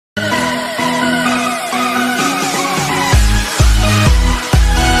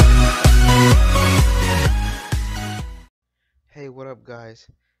up, guys?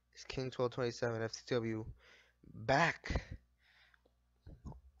 It's King 1227 FCW back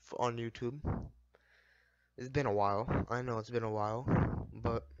on YouTube. It's been a while. I know it's been a while,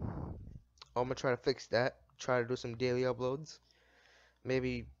 but I'm gonna try to fix that. Try to do some daily uploads,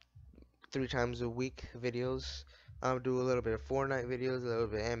 maybe 3 times a week videos. I'll do a little bit of Fortnite videos, a little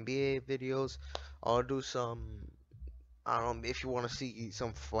bit of NBA videos. I'll do some. I don't know if you want to see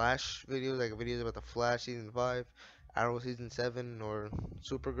some Flash videos, like videos about the Flash season 5, Arrow season 7, or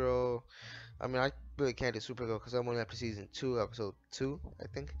Supergirl. I mean, I really can't do Supergirl because I'm only up to season 2, episode 2, I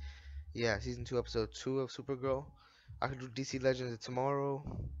think. Yeah, season 2, episode 2 of Supergirl. I could do DC Legends of Tomorrow,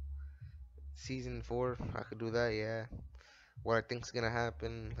 season 4. I could do that, yeah. What I think's gonna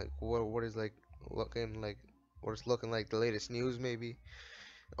happen, like what is like what it's looking like, the latest news maybe.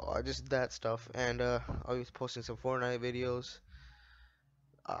 Just that stuff. And I'll be posting some Fortnite videos.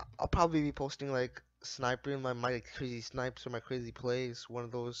 I'll probably be posting like sniping my crazy snipes or my crazy plays, one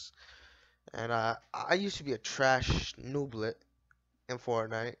of those. And I used to be a trash nooblet in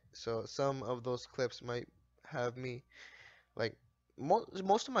Fortnite, so some of those clips might have me like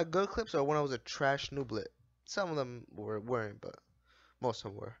most of my good clips are when I was a trash nooblet. Some of them weren't, but most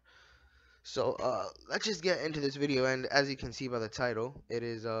of them were. So let's just get into this video, and as you can see by the title, it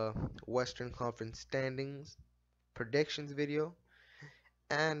is Western Conference standings predictions video,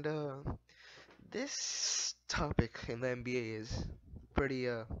 and this topic in the NBA is pretty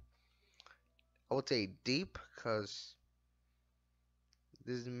I would say deep, because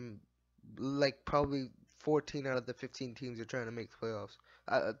this is like probably 14 out of the 15 teams are trying to make the playoffs.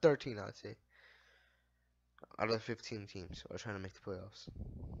 13, I'd say, out of the 15 teams are trying to make the playoffs.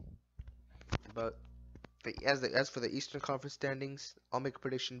 But as for the Eastern Conference standings, I'll make a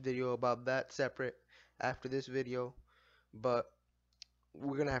prediction video about that separate after this video. But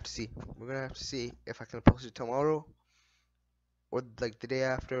we're gonna have to see. We're gonna have to see if I can post it tomorrow or like the day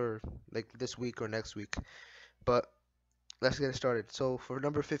after, or like this week or next week. But let's get it started. So for the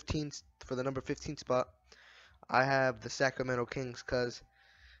number 15 spot, I have the Sacramento Kings, because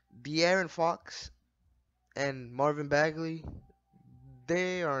De'Aaron Fox and Marvin Bagley,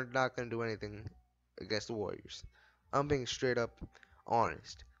 they are not going to do anything against the Warriors. I'm being straight up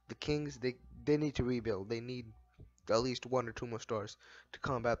honest. The Kings, they need to rebuild. They need at least 1 or 2 more stars to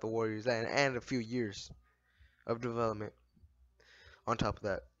combat the Warriors, and a few years of development on top of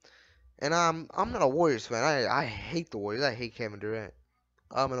that. And I'm not a Warriors fan. I hate the Warriors. I hate Kevin Durant.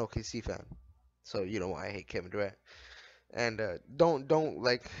 I'm an OKC fan, so you know why I hate Kevin Durant. And don't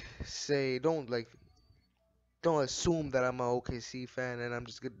like say don't assume that I'm a OKC fan and I'm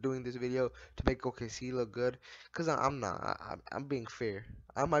just doing this video to make OKC look good, because I'm not. I'm being fair.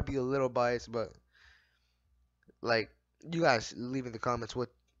 I might be a little biased, but like, you guys leave in the comments what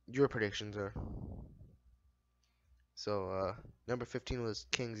your predictions are. So number 15 was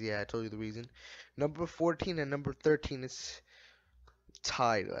Kings. Yeah, I told you the reason. Number 14 and number 13 is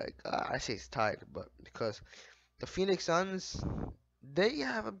tied. Like, I say it's tied, but because the Phoenix Suns, they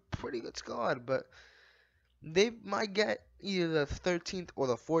have a pretty good squad, but they might get either the 13th or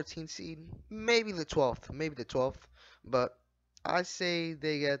the 14th seed, maybe the 12th, but I say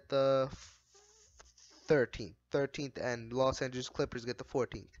they get the 13th, and Los Angeles Clippers get the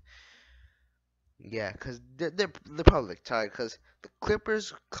 14th. Yeah, because they're probably tied, because the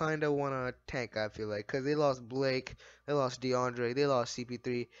Clippers kind of want to tank, I feel like, because they lost Blake, they lost DeAndre, they lost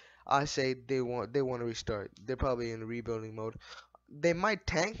CP3. I say they want to restart. They're probably in rebuilding mode. They might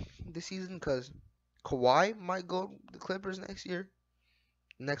tank this season because Kawhi might go to the Clippers next year,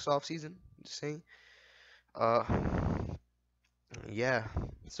 next off season. Just saying. Uh, yeah.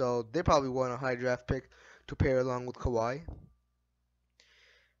 So they probably want a high draft pick to pair along with Kawhi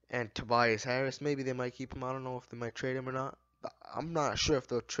and Tobias Harris. Maybe they might keep him. I don't know if they might trade him or not. I'm not sure if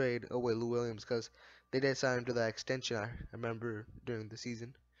they'll trade away Lou Williams, because they did sign him to that extension. I remember during the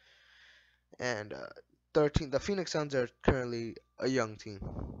season. And 13, the Phoenix Suns are currently a young team.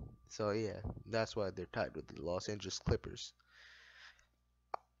 So yeah, that's why they're tied with the Los Angeles Clippers.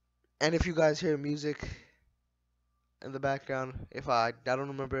 And if you guys hear music in the background, if I don't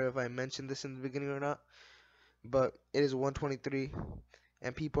remember if I mentioned this in the beginning or not, but it is 1:23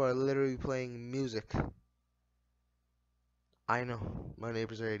 and people are literally playing music. I know, my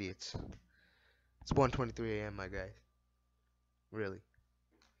neighbors are idiots. It's 1:23 a.m., my guys. Really.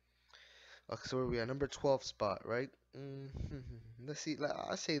 Okay, so where are we at? Number 12 spot, right? Let's see.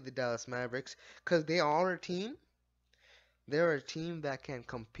 I say the Dallas Mavericks, because they are a team. They're a team that can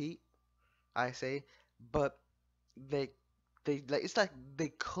compete, I say, but they like, it's like they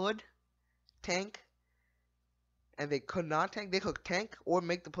could tank and they could not tank. They could tank or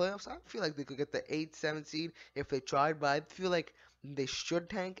make the playoffs. I feel like they could get the 8, 7 seed if they tried, but I feel like They should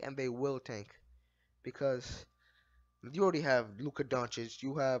tank and they will tank because you already have Luka Doncic,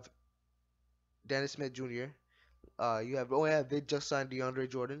 you have Dennis Smith Jr. You have they just signed DeAndre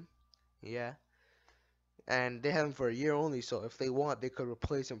Jordan, yeah, and they have him for a year only. So if they want, they could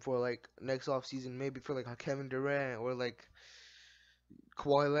replace him for like next off season, maybe for like a Kevin Durant or like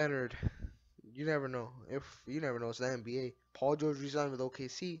Kawhi Leonard. You never know. If you never know, it's the NBA. Paul George resigned with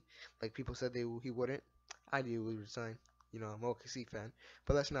OKC, like people said he wouldn't. I knew he would resign. You know, I'm an OKC fan,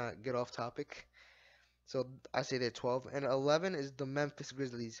 but let's not get off topic. So I say they're 12 and 11 is the Memphis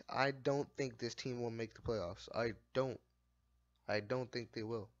Grizzlies. I don't think this team will make the playoffs. I don't. I don't think they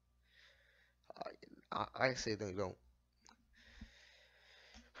will. I say they don't.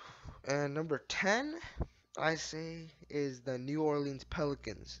 And number 10, I say, is the New Orleans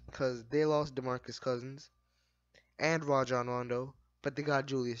Pelicans because they lost DeMarcus Cousins and Rajon Rondo, but they got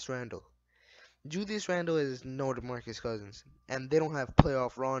Julius Randle. Julius Randle is no DeMarcus Cousins, and they don't have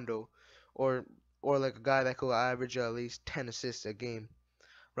playoff Rondo or like a guy that could average at least 10 assists a game.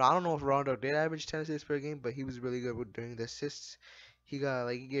 But I don't know if Rondo did average 10 assists per game, but he was really good with doing the assists. He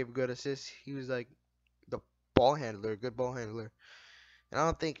gave good assists. He was like the ball handler, good ball handler. And I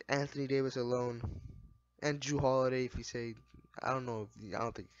don't think Anthony Davis alone and Drew Holiday, if you say, I don't know, I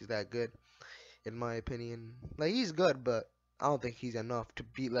don't think he's that good in my opinion. Like he's good, but I don't think he's enough to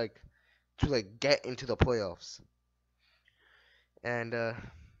be like to like get into the playoffs. And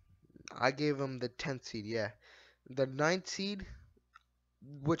I gave him the 10th seed, yeah. The ninth seed,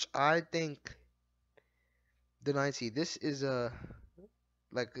 which I think the ninth seed, this is a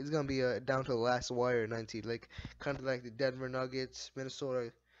like it's gonna be a down to the last wire ninth seed, like kind of like the Denver Nuggets,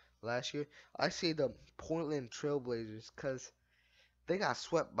 Minnesota last year. I say the Portland Trailblazers because they got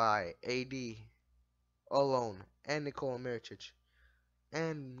swept by AD alone and Nikola Mirotic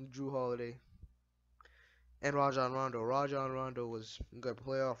and Drew Holiday and Rajon Rondo. Rajon Rondo was good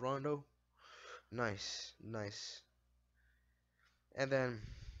playoff Rondo. Nice, nice. And then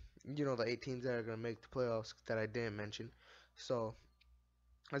you know the 8 teams that are gonna make the playoffs that I didn't mention. So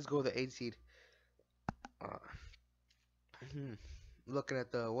let's go with the 8 seed. Uh, Looking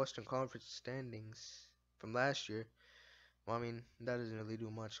at the Western Conference standings from last year, well, I mean that doesn't really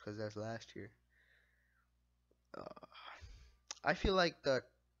do much because that's last year. Uh, I feel like the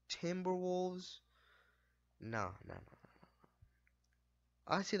Timberwolves. No, no, no.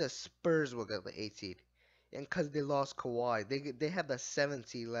 I see the Spurs will get the 8 seed, and because they lost Kawhi, they had the 7th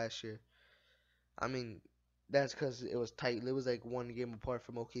seed last year. I mean, that's because it was tight. It was like one game apart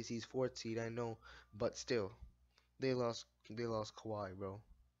from OKC's 4th seed. I know, but still, they lost Kawhi, bro.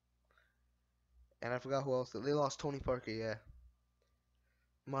 And I forgot who else. They lost Tony Parker. Yeah,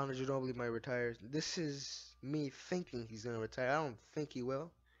 Manu Ginobili might retire. This is me thinking he's gonna retire. I don't think he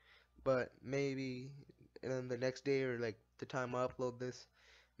will, but maybe in the next day or like the time I upload this,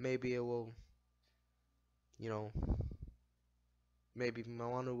 maybe it will. You know, maybe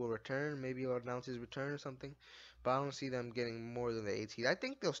Manu will return. Maybe he'll announce his return or something. But I don't see them getting more than the 8 seed. I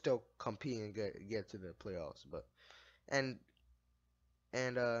think they'll still compete and get to the playoffs. But and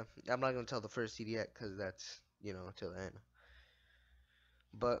I'm not gonna tell the first seed yet because that's till the end.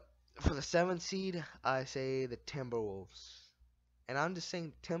 But for the 7th seed, I say the Timberwolves. And I'm just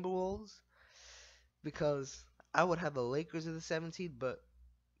saying Timberwolves because I would have the Lakers as the 7th seed, but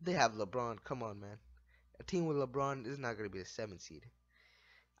they have LeBron. Come on, man. A team with LeBron is not gonna be the 7th seed.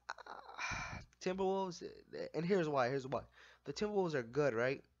 Timberwolves, and here's why. Here's why. The Timberwolves are good,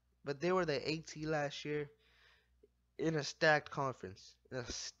 right? But they were the 8th seed last year in a stacked conference. In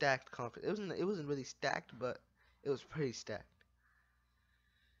a stacked conference. It wasn't really stacked, but it was pretty stacked.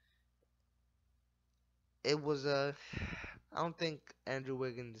 It was I don't think Andrew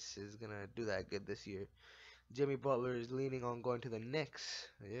Wiggins is gonna do that good this year. Jimmy Butler is leaning on going to the Knicks.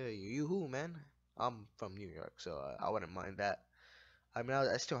 Yeah, you who, man? I'm from New York, so I wouldn't mind that. I mean,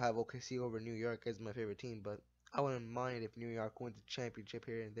 I still have OKC over New York as my favorite team, but I wouldn't mind if New York wins the championship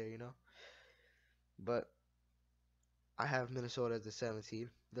here and there. But I have Minnesota as the 7th seed.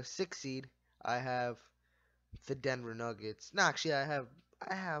 The 6th seed, I have the Denver Nuggets. No, actually, I have,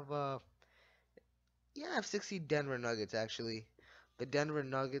 yeah, I have 6th seed Denver Nuggets, actually. The Denver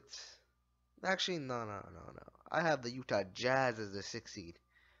Nuggets, actually, no, no, no, no. I have the Utah Jazz as the 6th seed.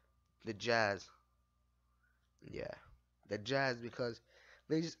 The Jazz, yeah. The Jazz because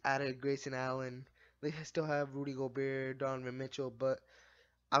they just added Grayson Allen. They still have Rudy Gobert, Donovan Mitchell, but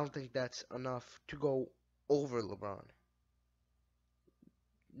I don't think that's enough to go over LeBron.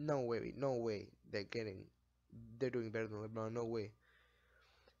 No way, no way. They're doing better than LeBron. No way.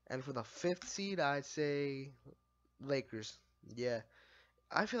 And for the 5th seed, I'd say Lakers. Yeah,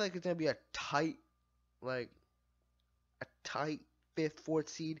 I feel like it's gonna be a tight, like a tight fifth, fourth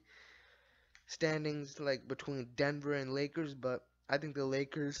seed standings, like between Denver and Lakers. But I think the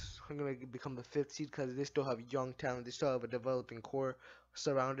Lakers are gonna become the fifth seed because they still have young talent. They still have a developing core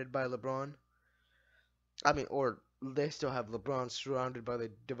surrounded by LeBron. I mean, or they still have LeBron surrounded by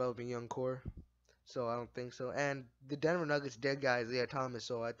the developing young core. So I don't think so. And the Denver Nuggets dead guy is Isaiah Thomas,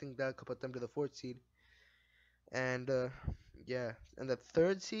 so I think that could put them to the fourth seed. And yeah, and the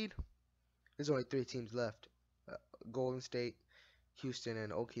third seed, there's only three teams left: uh, Golden State, Houston,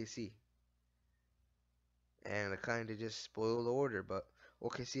 and OKC. And I kind of just spoiled the order, but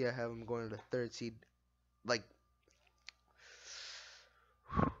OKC I have them going to the third seed. Like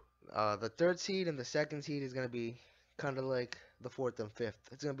the third seed and the second seed is gonna be kind of like the fourth and fifth.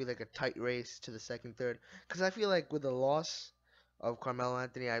 It's gonna be like a tight race to the second, third. Cause I feel like with the loss of Carmelo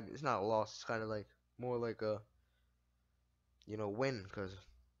Anthony, it's not a loss. It's kind of like more like a win. Cause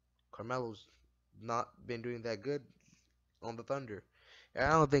Carmelo's not been doing that good on the Thunder. And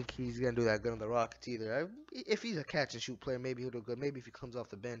I don't think he's gonna do that good on the Rockets either. If he's a catch and shoot player, maybe he'll do good. Maybe if he comes off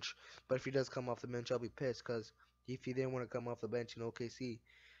the bench. But if he does come off the bench, I'll be pissed. Cause if he didn't want to come off the bench in OKC,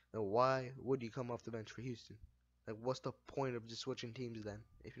 then why would you come off the bench for Houston? Like, what's the point of just switching teams then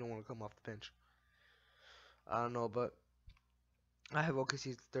if you don't want to come off the bench? I don't know, but I have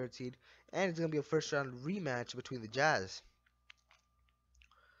OKC as the third seed, and it's gonna be a first round rematch between the Jazz.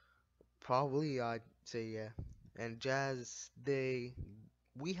 Probably, I'd say yeah. And Jazz,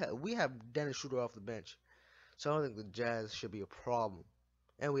 we have Dennis Schroeder off the bench, so I don't think the Jazz should be a problem.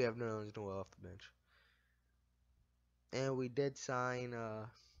 And we have Nerlens Noel off the bench. And we did sign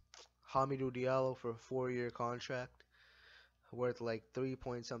Hamidou Diallo for a 4-year contract worth like 3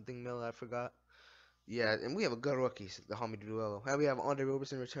 point something mil. I forgot. Yeah, and we have a good rookie, the Hamidou Diallo, and we have Andre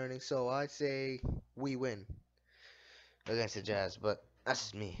Roberson returning. So I'd say we win against the Jazz, but that's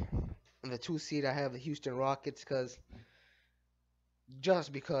just me. In the 2 seed, I have the Houston Rockets because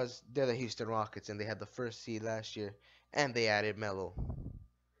they're the Houston Rockets and they had the first seed last year, and they added Melo.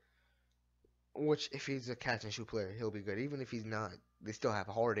 Which, if he's a catch and shoot player, he'll be good. Even if he's not, they still have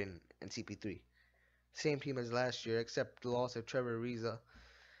Harden and CP3. Same team as last year, except the loss of Trevor Ariza.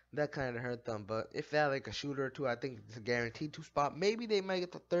 That kind of hurt them. But if they had like a shooter or two, I think it's a guaranteed 2 spot. Maybe they might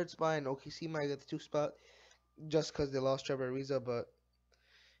get the 3rd spot, and OKC might get the 2 spot just because they lost Trevor Ariza. But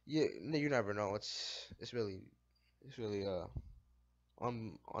yeah, you never know. It's really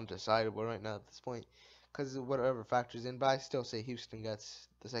undecidable right now at this point because whatever factors in. But I still say Houston gets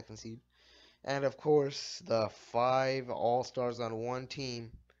the 2nd seed. And of course, the 5 All-Stars on one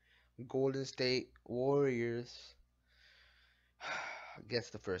team, Golden State Warriors,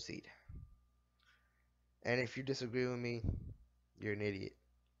 gets the 1st seed. And if you disagree with me, you're an idiot.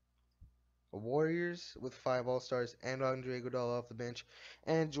 The Warriors with 5 All-Stars and Andre Iguodala off the bench,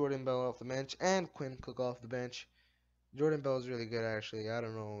 and Jordan Bell off the bench, and Quinn Cook off the bench. Jordan Bell is really good, actually. I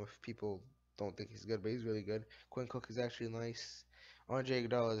don't know if people don't think he's good, but he's really good. Quinn Cook is actually nice. Andre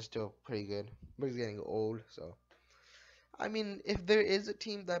Iguodala is still pretty good, but he's getting old, so. I mean, if there is a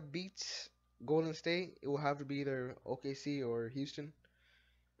team that beats Golden State, it will have to be either OKC or Houston.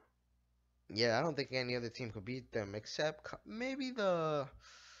 Yeah, I don't think any other team could beat them, except maybe I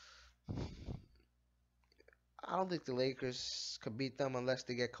don't think the Lakers could beat them unless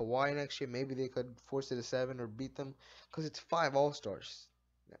they get Kawhi next year. Maybe they could force it to 7 or beat them, because it's 5 All-Stars.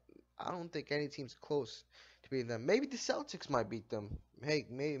 I don't think any team's close to beating them. Maybe the Celtics might beat them. Hey,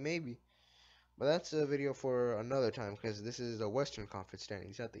 maybe. But that's a video for another time, because this is a Western Conference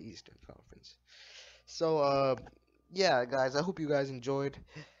standings, not the Eastern Conference. So, yeah, guys, I hope you guys enjoyed.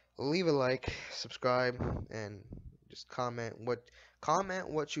 Leave a like, subscribe, and just comment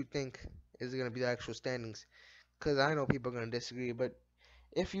what you think is going to be the actual standings, because I know people are going to disagree. But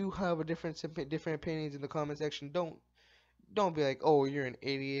if you have a different opinions in the comment section, don't be like, oh, you're an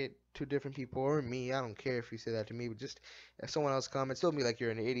idiot to different people, or me. I don't care if you say that to me, but just if someone else comments, don't be like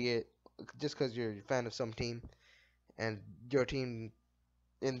you're an idiot just because you're a fan of some team and your team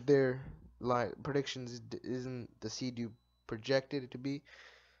in their predictions isn't the seed you projected it to be.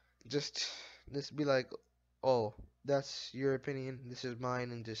 Just be like, oh, that's your opinion, this is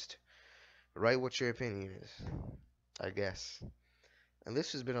mine, and just write what your opinion is, I guess. And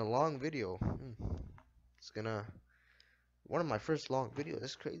this has been a long video. It's gonna one of my first long videos.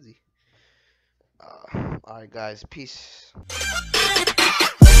 That's crazy. Alright, guys, peace.